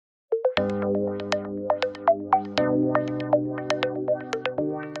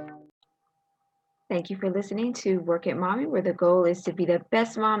Thank you for listening to Work It Mommy, where the goal is to be the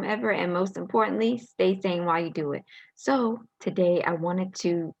best mom ever and most importantly, stay sane while you do it. So, today I wanted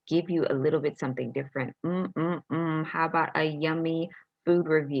to give you a little bit something different. How about a yummy food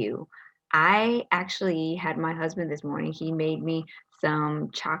review? I actually had my husband this morning. He made me some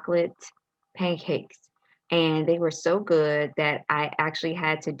chocolate pancakes, and they were so good that I actually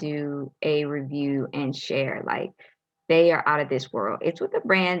had to do a review and share. Like, they are out of this world. It's with a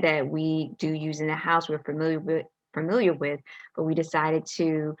brand that we do use in the house. We're familiar with, but we decided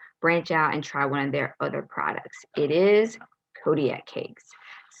to branch out and try one of their other products. It is Kodiak Cakes.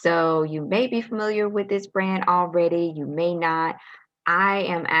 So you may be familiar with this brand already, you may not. I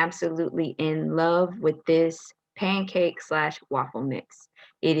am absolutely in love with this pancake slash waffle mix.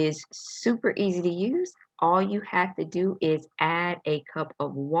 It is super easy to use. All you have to do is add a cup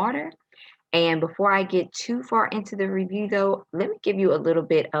of water, and before I get too far into the review, though, let me give you a little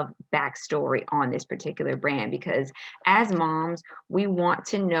bit of backstory on this particular brand because as moms, we want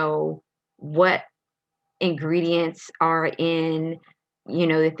to know what ingredients are in,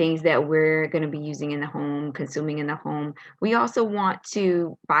 the things that we're going to be using in the home, consuming in the home. We also want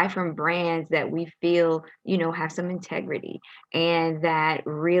to buy from brands that we feel, have some integrity and that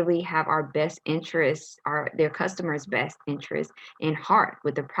really have our best interests, their customers' best interests in heart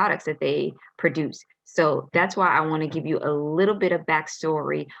with the products that they produce. So that's why I want to give you a little bit of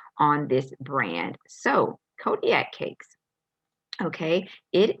backstory on this brand. So, Kodiak Cakes. Okay,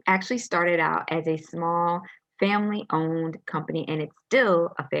 it actually started out as a small family-owned company, and it's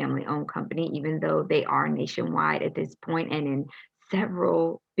still a family-owned company, even though they are nationwide at this point and in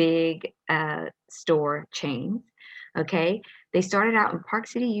several big store chains. Okay, they started out in Park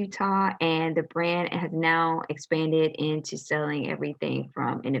City, Utah, and the brand has now expanded into selling everything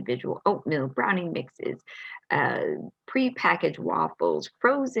from individual oatmeal brownie mixes, uh, pre-packaged waffles,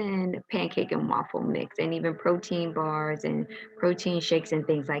 frozen pancake and waffle mix, and even protein bars and protein shakes and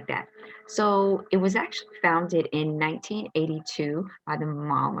things like that. So it was actually founded in 1982 by the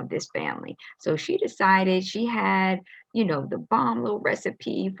mom of this family. So she decided she had, the bomb little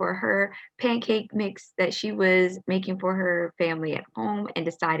recipe for her pancake mix that she was making for her family at home and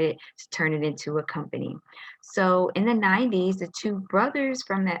decided to turn it into a company. So in the 90s, the two brothers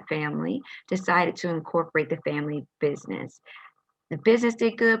from that family decided to incorporate the family business. The business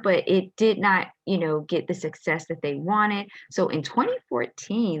did good, but it did not, get the success that they wanted. So in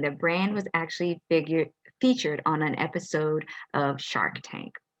 2014, the brand was actually featured on an episode of Shark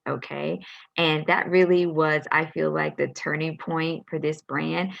Tank. Okay. And that really was, I feel like, the turning point for this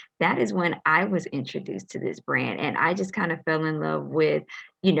brand. That is when I was introduced to this brand. And I just kind of fell in love with,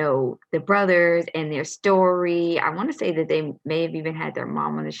 the brothers and their story. I want to say that they may have even had their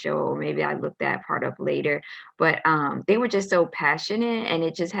mom on the show, or maybe I looked that part up later, but they were just so passionate and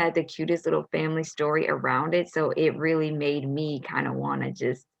it just had the cutest little family story around it. So it really made me kind of want to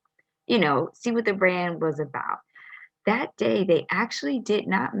just, see what the brand was about. That day, they actually did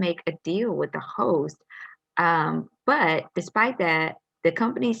not make a deal with the host. But despite that, the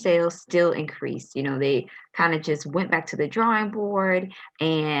company sales still increased. They kind of just went back to the drawing board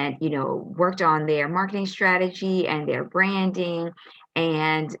and, worked on their marketing strategy and their branding.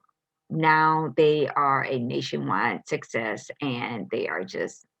 And now they are a nationwide success and they are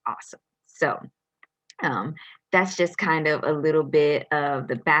just awesome. So, um, that's just kind of a little bit of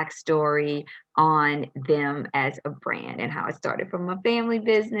the backstory on them as a brand and how it started from a family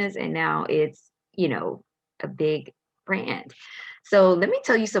business and now it's, a big brand. So let me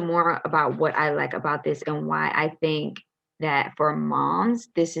tell you some more about what I like about this and why I think that for moms,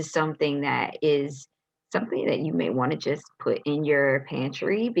 this is something that you may want to just put in your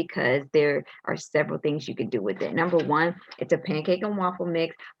pantry because there are several things you can do with it. Number one, it's a pancake and waffle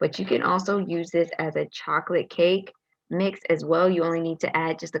mix, but you can also use this as a chocolate cake mix as well. You only need to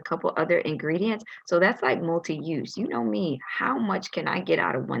add just a couple other ingredients. So that's like multi-use. You know me, how much can I get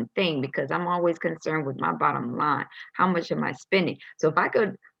out of one thing? Because I'm always concerned with my bottom line. How much am I spending? So if I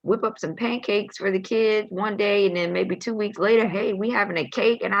could whip up some pancakes for the kids one day and then maybe 2 weeks later, hey, we having a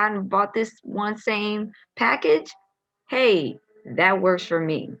cake and I bought this one same package, hey, that works for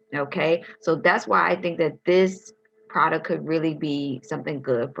me. Okay. So that's why I think that this product could really be something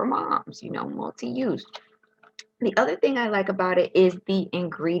good for moms, multi-use. The other thing I like about it is the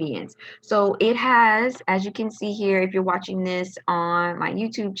ingredients. So it has, as you can see here, if you're watching this on my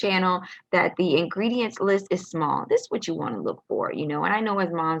YouTube channel, that the ingredients list is small. This is what you want to look for, and I know as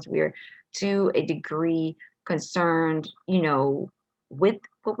moms, we're to a degree concerned, with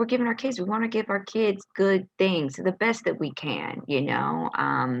what we're giving our kids. We want to give our kids good things, the best that we can.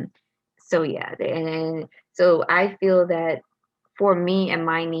 So yeah, and so I feel that for me and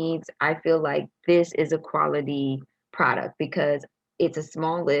my needs, I feel like this is a quality product because it's a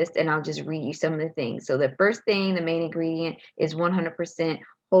small list, and I'll just read you some of the things. So the first thing, the main ingredient is 100%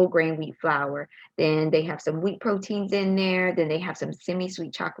 whole grain wheat flour. Then they have some wheat proteins in there. Then they have some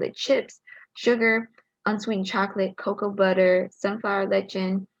semi-sweet chocolate chips, sugar, unsweetened chocolate, cocoa butter, sunflower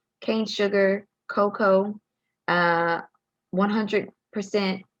lecithin, cane sugar, cocoa, uh,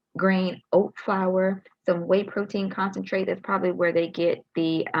 100% grain oat flour, some whey protein concentrate. That's probably where they get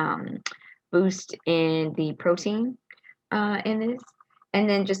the boost in the protein in this. And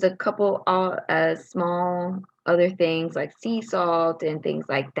then just a couple small other things like sea salt and things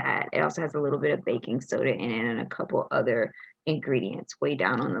like that. It also has a little bit of baking soda in it and a couple other ingredients way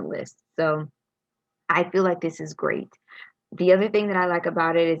down on the list. So I feel like this is great. The other thing that I like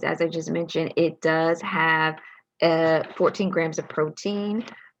about it is, as I just mentioned, it does have 14 grams of protein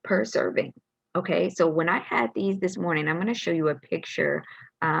per serving. Okay, so when I had these this morning, I'm going to show you a picture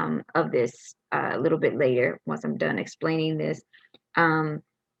of this a little bit later once I'm done explaining this. Um,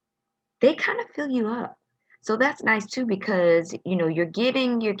 they kind of fill you up. So that's nice too because you're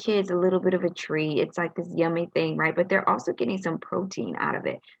giving your kids a little bit of a treat. It's like this yummy thing, right? But they're also getting some protein out of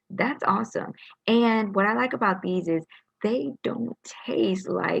it. That's awesome. And what I like about these is they don't taste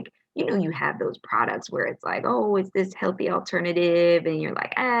like, you have those products where it's like, oh, it's this healthy alternative, and you're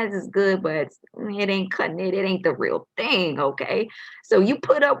like, this is good, but it ain't cutting it. It ain't the real thing, okay? So you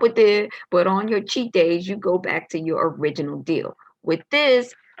put up with it, but on your cheat days, you go back to your original deal. With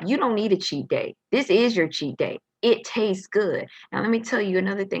this, you don't need a cheat day. This is your cheat day. It tastes good. Now, let me tell you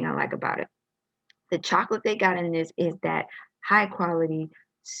another thing I like about it. The chocolate they got in this is that high quality,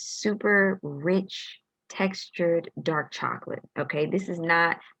 super rich, textured dark chocolate. Okay. This is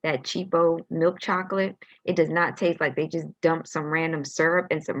not that cheapo milk chocolate. It does not taste like they just dumped some random syrup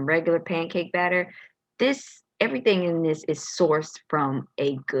and some regular pancake batter. Everything in this is sourced from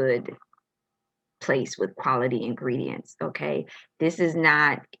a good place with quality ingredients. Okay. This is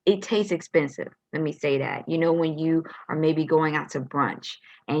not, it tastes expensive. Let me say that. When you are maybe going out to brunch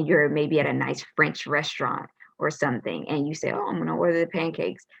and you're maybe at a nice French restaurant or something, and you say, oh, I'm going to order the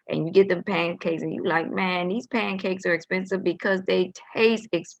pancakes, and you get the pancakes, and you like, man, these pancakes are expensive because they taste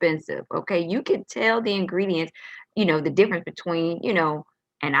expensive. Okay. You can tell the ingredients, the difference between, an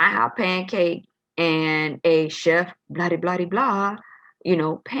IHOP pancake and a chef, blah, blah, blah,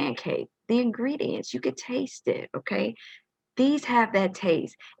 blah, pancake. The ingredients, you could taste it, okay? These have that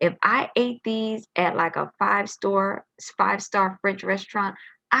taste. If I ate these at like a five-star French restaurant,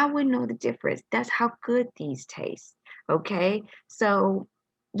 I would know the difference. That's how good these taste, okay? So,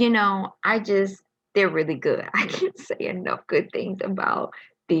 they're really good. I can't say enough good things about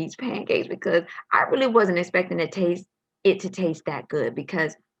these pancakes because I really wasn't expecting it to taste that good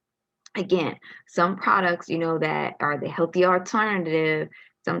because again, some products, that are the healthy alternative,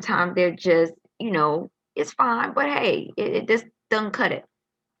 sometimes they're just, it's fine, but hey, it just doesn't cut it.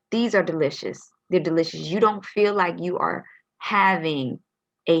 These are delicious. They're delicious. You don't feel like you are having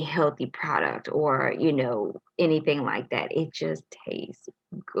a healthy product or, anything like that. It just tastes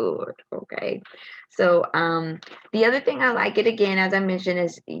good. Okay. So, the other thing I like it again, as I mentioned,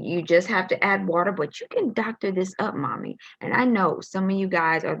 is you just have to add water, but you can doctor this up, mommy. And I know some of you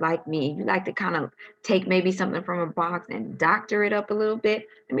guys are like me. You like to kind of take maybe something from a box and doctor it up a little bit.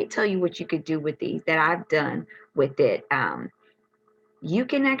 Let me tell you what you could do with these that I've done with it. You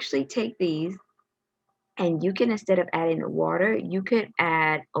can actually take these and you can, instead of adding the water, you could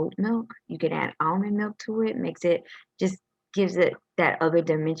add oat milk. You could add almond milk to it. Makes it just gives it that other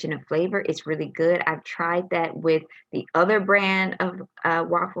dimension of flavor. It's really good. I've tried that with the other brand of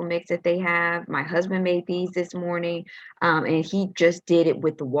waffle mix that they have. My husband made these this morning, and he just did it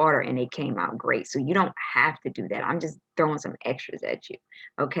with the water, and it came out great. So you don't have to do that. I'm just throwing some extras at you.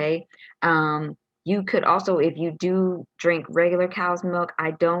 Okay. You could also, if you do drink regular cow's milk, I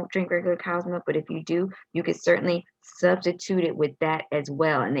don't drink regular cow's milk, but if you do, you could certainly substitute it with that as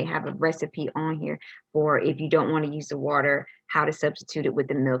well. And they have a recipe on here for if you don't want to use the water, how to substitute it with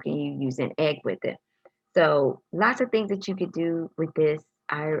the milk and you use an egg with it. So lots of things that you could do with this.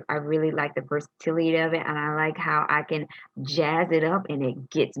 I really like the versatility of it, and I like how I can jazz it up and it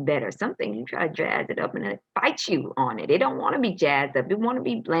gets better. Some things you try to jazz it up and it bites you on it. It don't want to be jazzed up. It want to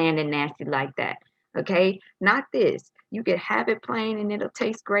be bland and nasty like that. Okay, not this. You could have it plain and it'll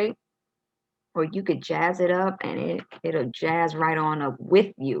taste great, or you could jazz it up and it'll jazz right on up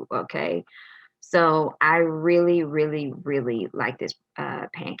with you. Okay, so I really, really, really like this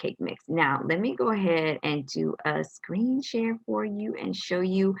pancake mix. Now, let me go ahead and do a screen share for you and show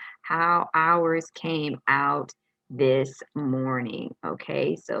you how ours came out this morning.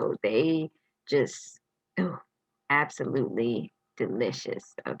 Okay, so they just, oh, absolutely.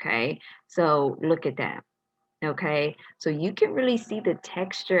 delicious. Okay. So look at that. Okay, so you can really see the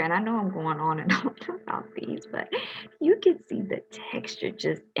texture, and I know I'm going on and on about these, but you can see the texture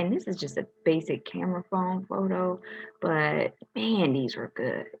just, and this is just a basic camera phone photo, but man, these were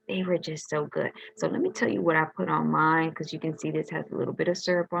good. They were just so good. So let me tell you what I put on mine because you can see this has a little bit of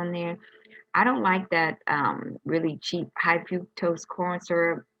syrup on there. I don't like that really cheap high fructose corn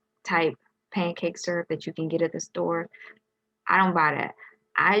syrup type pancake syrup that you can get at the store. I don't buy that.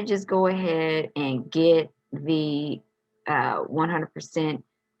 I just go ahead and get the 100%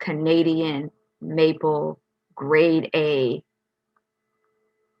 Canadian maple grade A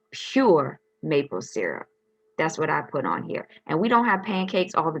pure maple syrup. That's what I put on here. And we don't have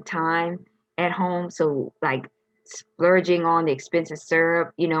pancakes all the time at home. So, like, splurging on the expensive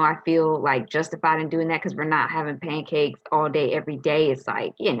syrup, I feel like justified in doing that because we're not having pancakes all day, every day. It's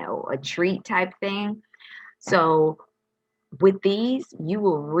like, a treat type thing. So, with these, you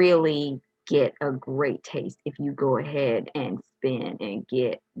will really get a great taste if you go ahead and spin and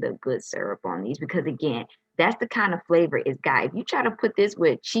get the good syrup on these because again, that's the kind of flavor it's got. If you try to put this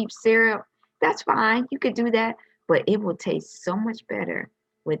with cheap syrup, that's fine. You could do that, but it will taste so much better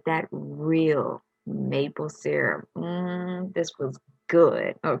with that real maple syrup. This was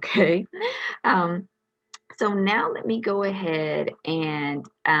good. Okay. Um, so now let me go ahead and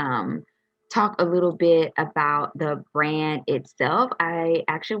talk a little bit about the brand itself. I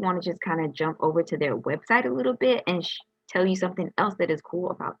actually want to just kind of jump over to their website a little bit and tell you something else that is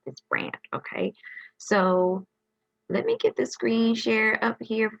cool about this brand. Okay. So let me get the screen share up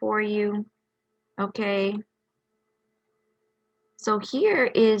here for you. Okay. So here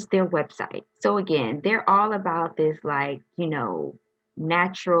is their website. So again, they're all about this like,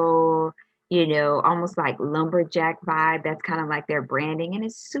 natural, almost like lumberjack vibe. That's kind of like their branding and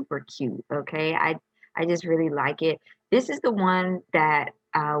it's super cute. Okay. I just really like it. This is the one that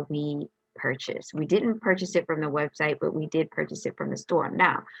we purchased. We didn't purchase it from the website, but we did purchase it from the store.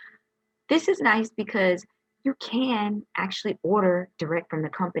 Now, this is nice because you can actually order direct from the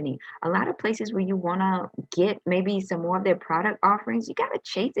company. A lot of places where you want to get maybe some more of their product offerings, you got to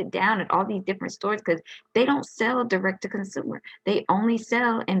chase it down at all these different stores because they don't sell direct to consumer. They only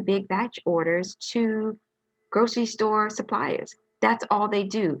sell in big batch orders to grocery store suppliers. That's all they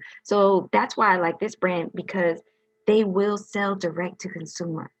do. So that's why I like this brand because they will sell direct to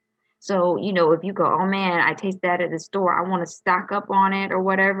consumer. So, if you go, oh man, I taste that at the store, I want to stock up on it or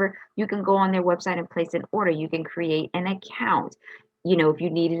whatever, you can go on their website and place an order. You can create an account. If you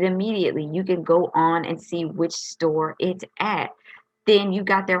need it immediately, you can go on and see which store it's at. Then you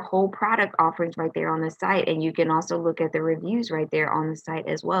got their whole product offerings right there on the site. And you can also look at the reviews right there on the site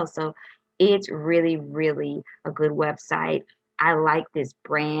as well. So it's really, really a good website. I like this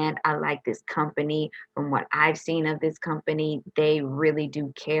brand. I like this company. From what I've seen of this company, they really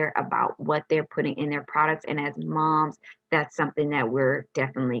do care about what they're putting in their products. And as moms, that's something that we're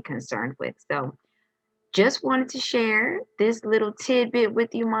definitely concerned with. So just wanted to share this little tidbit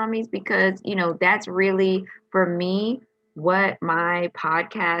with you, mommies, because, that's really for me what my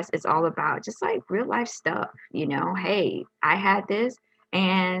podcast is all about. Just like real life stuff, hey, I had this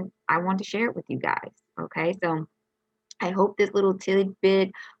and I want to share it with you guys. Okay. So I hope this little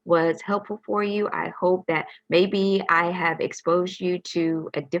tidbit was helpful for you. I hope that maybe I have exposed you to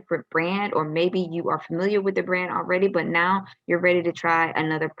a different brand, or maybe you are familiar with the brand already, but now you're ready to try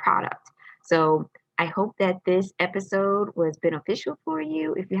another product. So I hope that this episode was beneficial for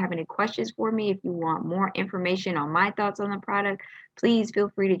you. If you have any questions for me, if you want more information on my thoughts on the product, please feel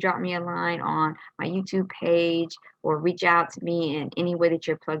free to drop me a line on my YouTube page or reach out to me in any way that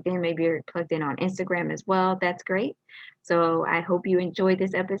you're plugged in. Maybe you're plugged in on Instagram as well. That's great. So I hope you enjoyed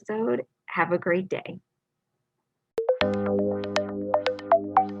this episode. Have a great day.